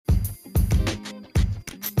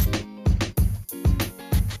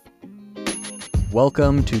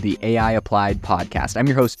Welcome to the AI Applied podcast. I'm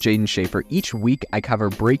your host, Jaden Schaefer. Each week, I cover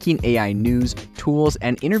breaking AI news, tools,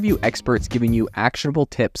 and interview experts giving you actionable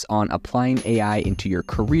tips on applying AI into your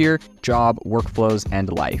career, job, workflows,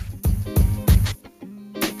 and life.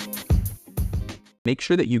 Make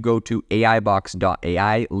sure that you go to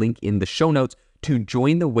aibox.ai, link in the show notes, to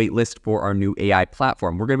join the waitlist for our new AI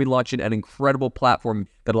platform. We're going to be launching an incredible platform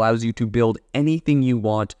that allows you to build anything you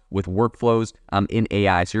want with workflows in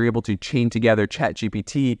AI. So you're able to chain together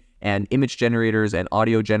ChatGPT and image generators and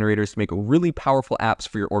audio generators to make really powerful apps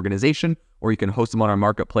for your organization, or you can host them on our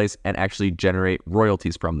marketplace and actually generate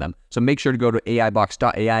royalties from them. So make sure to go to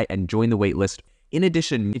aibox.ai and join the waitlist. In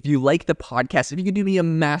addition, if you like the podcast, if you could do me a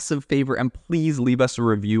massive favor and please leave us a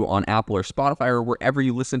review on Apple or Spotify or wherever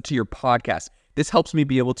you listen to your podcast. This helps me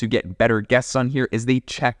be able to get better guests on here as they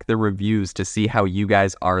check the reviews to see how you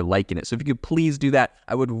guys are liking it. So if you could please do that,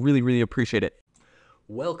 I would really appreciate it.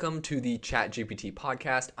 Welcome to the ChatGPT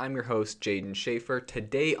podcast. I'm your host, Jaden Schaefer.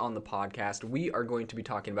 Today on the podcast, we are going to be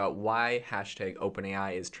talking about why hashtag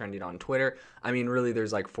OpenAI is trending on Twitter. I mean, really,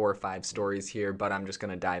 there's like 4 or 5 stories here, but I'm just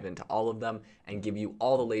going to dive into all of them and give you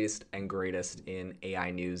all the latest and greatest in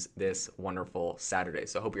AI news this wonderful Saturday.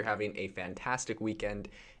 So I hope you're having a fantastic weekend.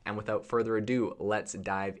 And without further ado, let's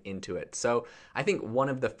dive into it. So I think one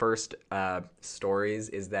of the first stories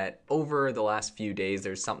is that over the last few days,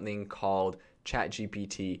 there's something called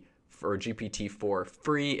ChatGPT or GPT-4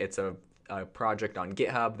 free. It's a project on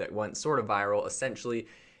GitHub that went sort of viral. Essentially,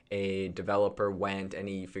 a developer went and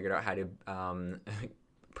he figured out how to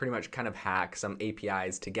pretty much kind of hack some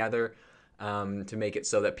APIs together to make it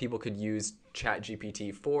so that people could use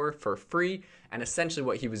ChatGPT-4 for free. And essentially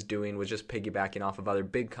what he was doing was just piggybacking off of other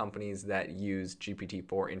big companies that use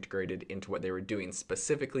GPT-4 integrated into what they were doing,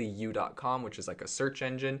 specifically U.com, which is like a search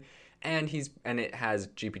engine. And it has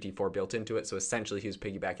GPT-4 built into it. So essentially he was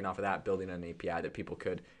piggybacking off of that, building an API that people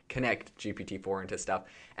could connect GPT-4 into stuff.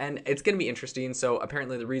 And it's going to be interesting. So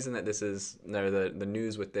apparently the reason that this is, the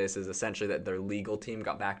news with this is essentially that their legal team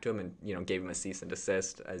got back to him and, gave him a cease and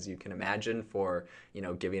desist, as you can imagine, for,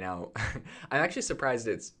 giving out. I'm actually surprised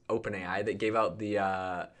it's OpenAI that gave out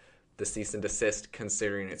the cease and desist,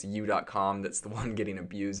 considering it's U.com that's the one getting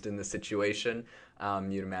abused in the situation.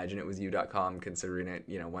 You'd imagine it was U.com, considering it,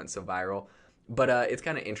 went so viral. But it's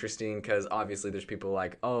kind of interesting because obviously there's people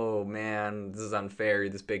like, oh man, this is unfair,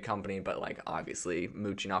 this big company, but like obviously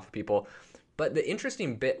mooching off of people. But the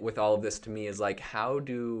interesting bit with all of this to me is like, how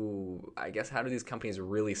do these companies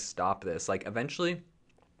really stop this? Like eventually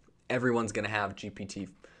everyone's going to have GPT-4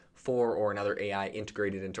 or another AI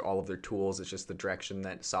integrated into all of their tools. It's just the direction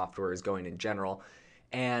that software is going in general.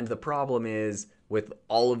 And the problem is with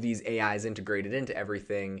all of these AIs integrated into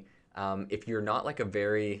everything, if you're not like a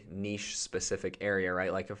very niche specific area,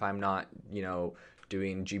 right? Like if I'm not,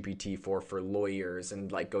 doing GPT-4 for lawyers and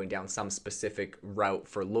like going down some specific route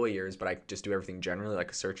for lawyers, but I just do everything generally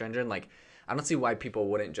like a search engine, like I don't see why people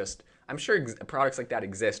wouldn't just, I'm sure products like that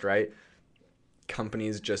exist, right?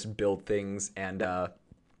 Companies just build things and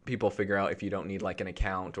people figure out if you don't need like an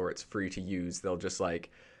account or it's free to use, they'll just like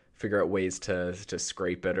figure out ways to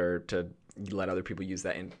scrape it or to let other people use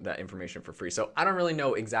that information for free. So I don't really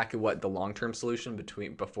know exactly what the long-term solution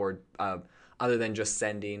other than just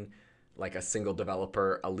sending like a single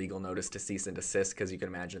developer a legal notice to cease and desist, because you can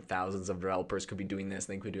imagine thousands of developers could be doing this.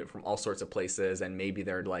 They could do it from all sorts of places, and maybe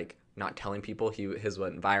they're like not telling people. His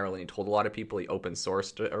went viral and he told a lot of people, he open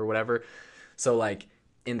sourced it or whatever. So like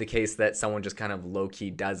in the case that someone just kind of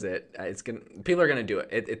low-key does it, people are going to do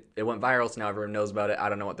it. It went viral, so now everyone knows about it. I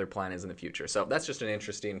don't know what their plan is in the future. So that's just an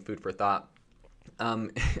interesting food for thought.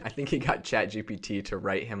 I think he got ChatGPT to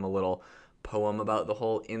write him a little poem about the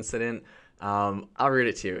whole incident. I'll read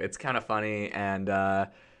it to you. It's kind of funny, and I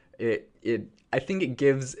think it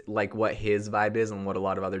gives like what his vibe is and what a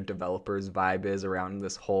lot of other developers' vibe is around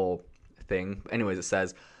this whole thing. Anyways, it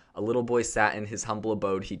says, "A little boy sat in his humble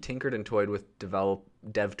abode. He tinkered and toyed with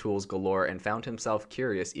dev tools galore and found himself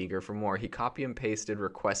curious, eager for more. He copy and pasted,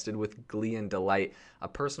 requested with glee and delight a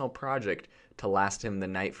personal project to last him the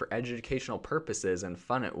night for educational purposes, and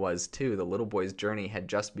fun it was, too. The little boy's journey had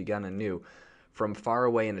just begun anew. From far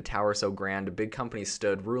away in a tower so grand, a big company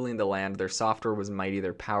stood, ruling the land. Their software was mighty,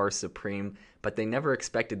 their power supreme. But they never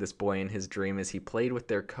expected this boy in his dream. As he played with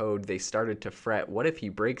their code, they started to fret. What if he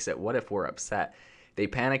breaks it? What if we're upset? They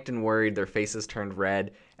panicked and worried, their faces turned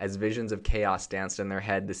red as visions of chaos danced in their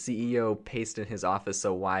head. The CEO paced in his office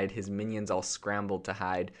so wide, his minions all scrambled to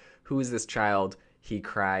hide. Who is this child? He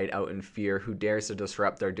cried out in fear, "Who dares to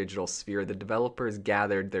disrupt our digital sphere?" The developers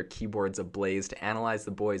gathered, their keyboards ablaze, to analyze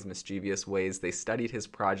the boy's mischievous ways. They studied his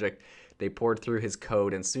project, they pored through his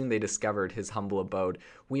code, and soon they discovered his humble abode.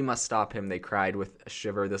 "We must stop him," they cried with a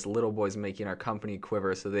shiver. "This little boy's making our company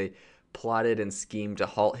quiver." So they plotted and schemed to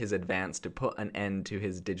halt his advance, to put an end to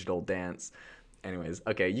his digital dance. Anyways,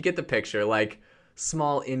 okay, you get the picture. Like,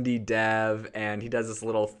 small indie dev, and he does this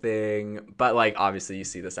little thing, but like obviously you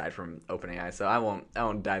see the side from OpenAI, so I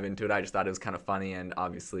won't dive into it. I just thought it was kind of funny, and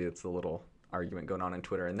obviously it's a little argument going on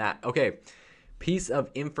Twitter and that. Okay, piece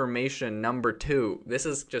of information number 2. This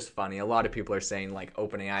is just funny. A lot of people are saying like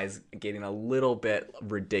OpenAI is getting a little bit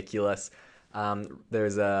ridiculous.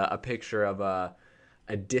 There's a picture of a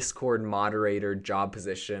Discord moderator job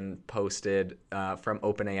position posted from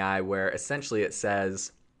OpenAI, where essentially it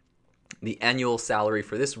says the annual salary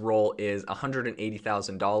for this role is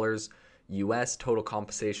 $180,000 US. Total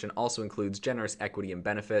compensation also includes generous equity and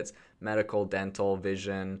benefits, medical, dental,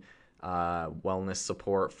 vision, wellness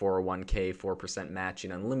support, 401k, 4%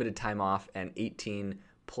 matching, unlimited time off, and 18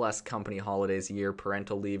 plus company holidays a year,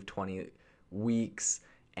 parental leave, 20 weeks,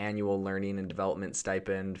 annual learning and development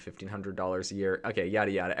stipend, $1,500 a year. Okay,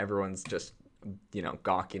 yada yada. Everyone's just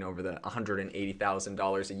gawking over the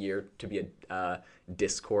 $180,000 a year to be a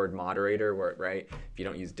Discord moderator, right? If you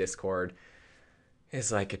don't use Discord,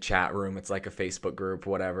 it's like a chat room, it's like a Facebook group,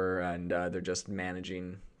 whatever, and they're just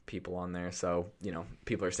managing people on there. So,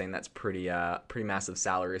 people are saying that's pretty massive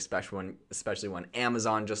salary, especially when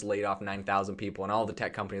Amazon just laid off 9,000 people and all the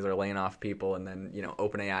tech companies are laying off people, and then,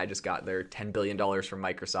 OpenAI just got their $10 billion from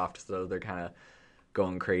Microsoft, so they're kind of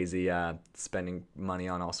going crazy, spending money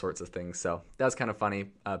on all sorts of things. So that's kind of funny.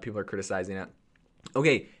 People are criticizing it.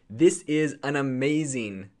 Okay, this is an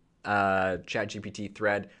amazing ChatGPT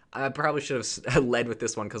thread. I probably should have led with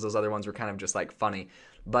this one because those other ones were kind of just like funny.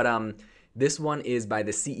 But this one is by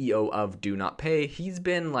the CEO of Do Not Pay. He's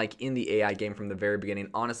been like in the AI game from the very beginning.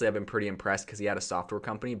 Honestly, I've been pretty impressed because he had a software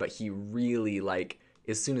company, but he really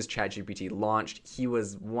as soon as ChatGPT launched, he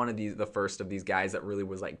was one of the first of these guys that really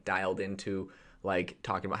was like dialed into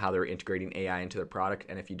talking about how they're integrating AI into their product.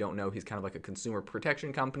 And if you don't know, he's kind of like a consumer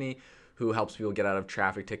protection company who helps people get out of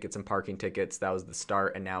traffic tickets and parking tickets. That was the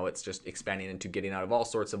start, and now it's just expanding into getting out of all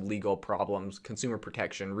sorts of legal problems, consumer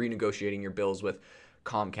protection, renegotiating your bills with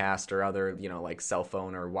Comcast or other, cell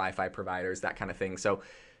phone or Wi-Fi providers, that kind of thing. So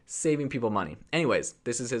saving people money. Anyways,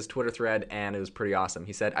 this is his Twitter thread, and it was pretty awesome.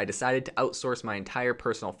 He said, "I decided to outsource my entire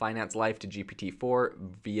personal finance life to GPT-4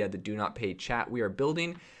 via the Do Not Pay chat we are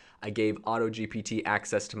building. I gave AutoGPT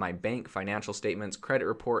access to my bank, financial statements, credit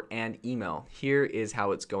report, and email. Here is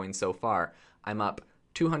how it's going so far. I'm up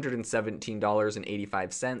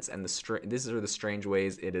 $217.85, and these are the strange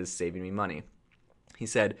ways it is saving me money." He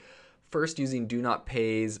said, "First, using Do Not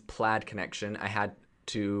Pay's Plaid connection, I had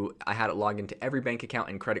it log into every bank account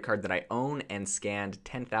and credit card that I own and scanned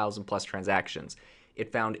 10,000 plus transactions.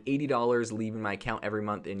 It found $80 leaving my account every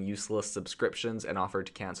month in useless subscriptions and offered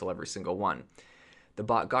to cancel every single one. The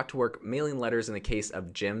bot got to work mailing letters in the case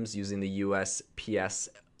of gyms using the USPS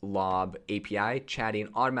Lob API, chatting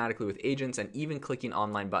automatically with agents, and even clicking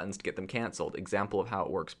online buttons to get them canceled. Example of how it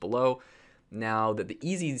works below. Now that the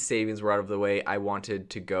easy savings were out of the way, I wanted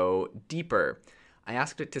to go deeper. I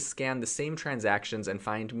asked it to scan the same transactions and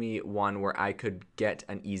find me one where I could get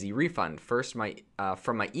an easy refund. First,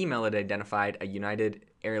 from my email, it identified a United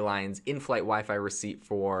Airlines in-flight Wi-Fi receipt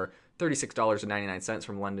for $36.99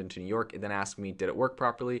 from London to New York. It then asked me, did it work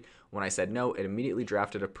properly? When I said no, it immediately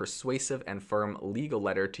drafted a persuasive and firm legal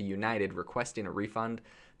letter to United requesting a refund.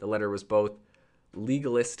 The letter was both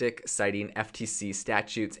legalistic, citing FTC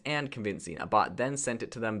statutes, and convincing. A bot then sent it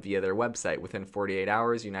to them via their website. Within 48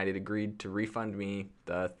 hours, United agreed to refund me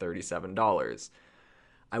the $37.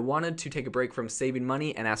 I wanted to take a break from saving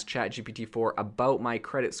money and asked ChatGPT-4 about my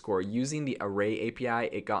credit score. Using the Array API,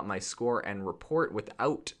 it got my score and report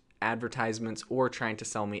without advertisements or trying to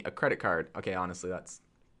sell me a credit card. Okay, honestly, that's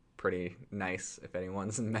pretty nice if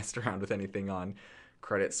anyone's messed around with anything on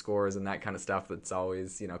credit scores and that kind of stuff. That's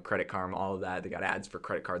always, Credit Karma, all of that. They got ads for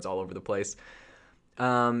credit cards all over the place.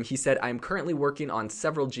 He said, I'm currently working on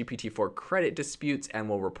several GPT-4 credit disputes and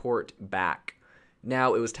will report back.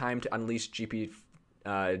 Now it was time to unleash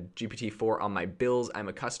GPT-4 on my bills. I'm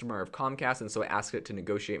a customer of Comcast, and so I asked it to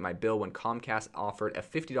negotiate my bill. When Comcast offered a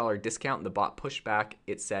 $50 discount, the bot pushed back.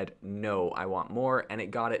 It said, no, I want more, and it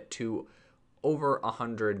got it to over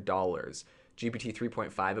 $100. GPT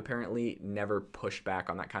 3.5 apparently never pushed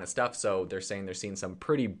back on that kind of stuff, so they're saying they're seeing some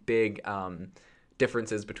pretty big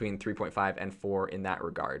differences between 3.5 and 4 in that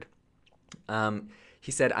regard.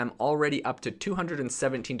 He said, I'm already up to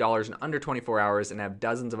 $217 in under 24 hours and have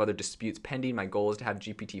dozens of other disputes pending. My goal is to have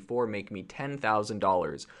GPT-4 make me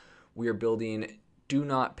 $10,000. We are building do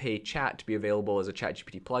not pay chat to be available as a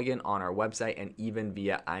ChatGPT plugin on our website and even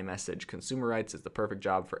via iMessage. Consumer rights is the perfect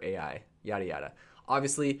job for AI. Yada, yada.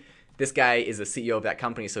 Obviously, this guy is a CEO of that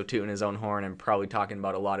company, so tooting his own horn and probably talking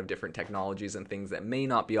about a lot of different technologies and things that may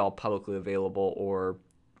not be all publicly available or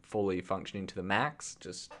fully functioning to the max.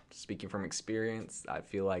 Just speaking from experience, I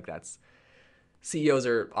feel like that's CEOs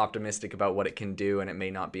are optimistic about what it can do, and it may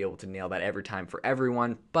not be able to nail that every time for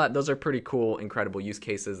everyone, but those are pretty cool, incredible use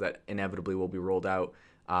cases that inevitably will be rolled out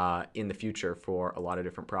in the future for a lot of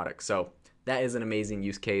different products. So that is an amazing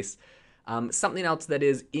use case. Something else that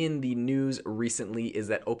is in the news recently is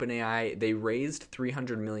that OpenAI, they raised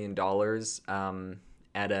 $300 million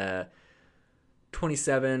at a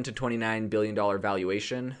 $27 to $29 billion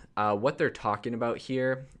valuation. What they're talking about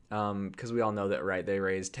here, because we all know that, right, they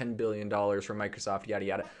raised $10 billion from Microsoft, yada,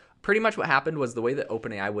 yada. Pretty much what happened was the way that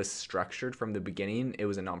OpenAI was structured from the beginning, it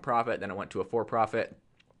was a nonprofit, then it went to a for-profit,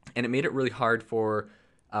 and it made it really hard for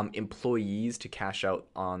employees to cash out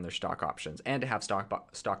on their stock options and to have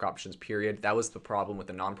stock options, period. That was the problem with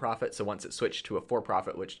the nonprofit. So once it switched to a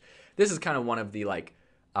for-profit, which this is kind of one of the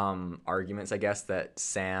arguments, I guess, that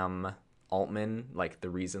Sam Altman, like the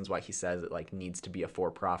reasons why he says it like needs to be a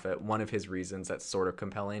for-profit. One of his reasons that's sort of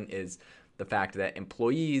compelling is the fact that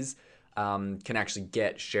employees can actually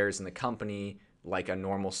get shares in the company like a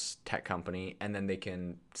normal tech company, and then they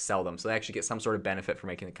can sell them. So they actually get some sort of benefit for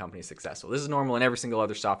making the company successful. This is normal in every single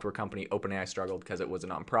other software company. OpenAI struggled because it was a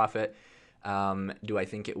nonprofit. Do I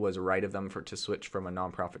think it was right of them to switch from a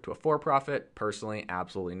nonprofit to a for-profit? Personally,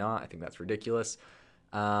 absolutely not. I think that's ridiculous.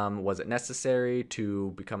 Was it necessary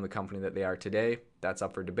to become the company that they are today? That's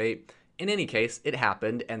up for debate. In any case, it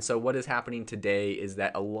happened, and so what is happening today is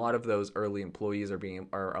that a lot of those early employees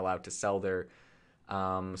are allowed to sell their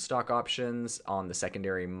stock options on the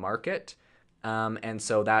secondary market, and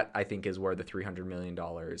so that I think is where the $300 million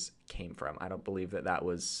came from. I don't believe that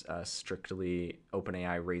was strictly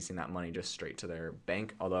OpenAI raising that money just straight to their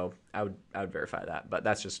bank, although I would verify that. But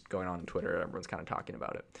that's just going on Twitter. Everyone's kind of talking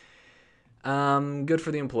about it. Good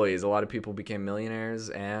for the employees. A lot of people became millionaires,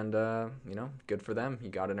 and good for them. You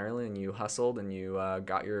got in early and you hustled and you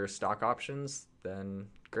got your stock options. Then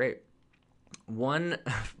great. One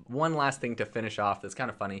last thing to finish off that's kind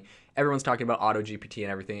of funny. Everyone's talking about AutoGPT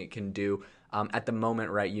and everything it can do. At the moment,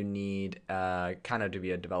 right, you need kind of to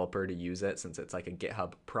be a developer to use it, since it's like a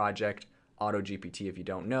GitHub project. AutoGPT, if you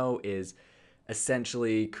don't know, is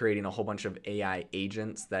essentially creating a whole bunch of AI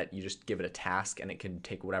agents that you just give it a task and it can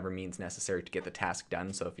take whatever means necessary to get the task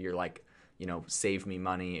done. So if you're like, save me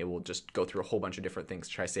money, it will just go through a whole bunch of different things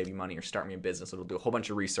to try to save you money, or start me a business. It'll do a whole bunch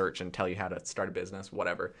of research and tell you how to start a business,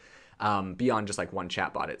 whatever. Beyond just like one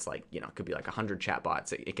chatbot, it's like, it could be like 100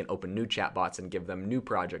 chatbots. It can open new chatbots and give them new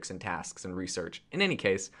projects and tasks and research. In any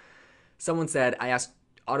case, someone said, I asked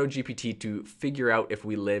AutoGPT to figure out if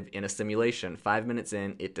we live in a simulation. 5 minutes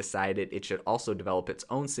in, it decided it should also develop its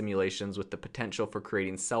own simulations with the potential for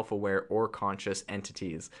creating self-aware or conscious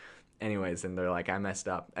entities. Anyways, and they're like, I messed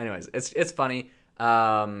up. Anyways, it's funny.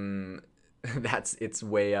 That's its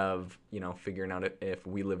way of, figuring out if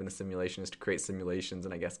we live in a simulation is to create simulations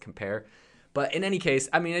and I guess compare. But in any case,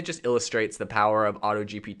 I mean, it just illustrates the power of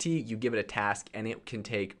AutoGPT. You give it a task and it can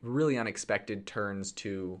take really unexpected turns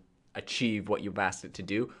to achieve what you've asked it to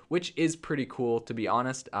do, which is pretty cool, to be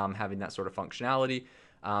honest, having that sort of functionality.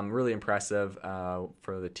 Really impressive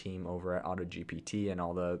for the team over at AutoGPT and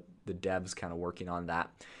all the devs kind of working on that.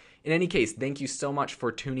 In any case, thank you so much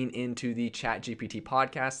for tuning into the ChatGPT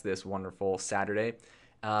podcast this wonderful Saturday.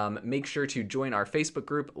 Make sure to join our Facebook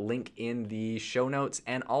group, link in the show notes,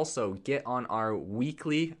 and also get on our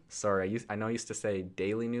weekly, I know I used to say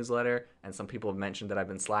daily newsletter, and some people have mentioned that I've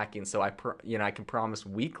been slacking, so I can promise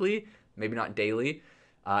weekly, maybe not daily,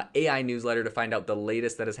 AI newsletter to find out the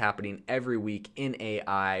latest that is happening every week in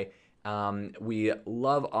AI. We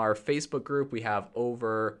love our Facebook group. We have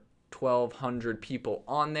over 1,200 people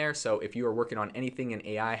on there. So if you are working on anything in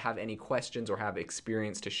AI, have any questions or have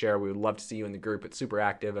experience to share, we would love to see you in the group. It's super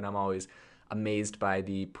active, and I'm always amazed by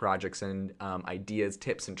the projects and ideas,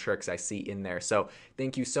 tips, and tricks I see in there. So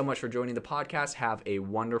thank you so much for joining the podcast. Have a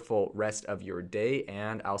wonderful rest of your day,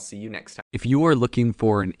 and I'll see you next time. If you are looking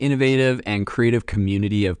for an innovative and creative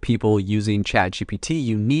community of people using ChatGPT,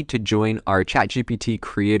 you need to join our ChatGPT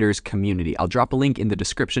creators community. I'll drop a link in the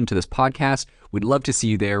description to this podcast. We'd love to see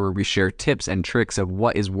you there, where we share tips and tricks of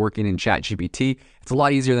what is working in ChatGPT. It's a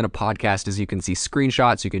lot easier than a podcast, as you can see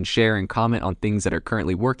screenshots, you can share and comment on things that are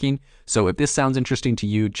currently working. So if this sounds interesting to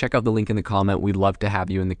you, check out the link in the comment. We'd love to have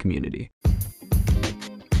you in the community.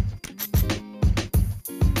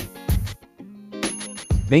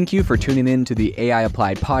 Thank you for tuning in to the AI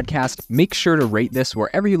Applied podcast. Make sure to rate this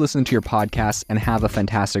wherever you listen to your podcasts, and have a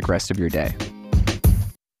fantastic rest of your day.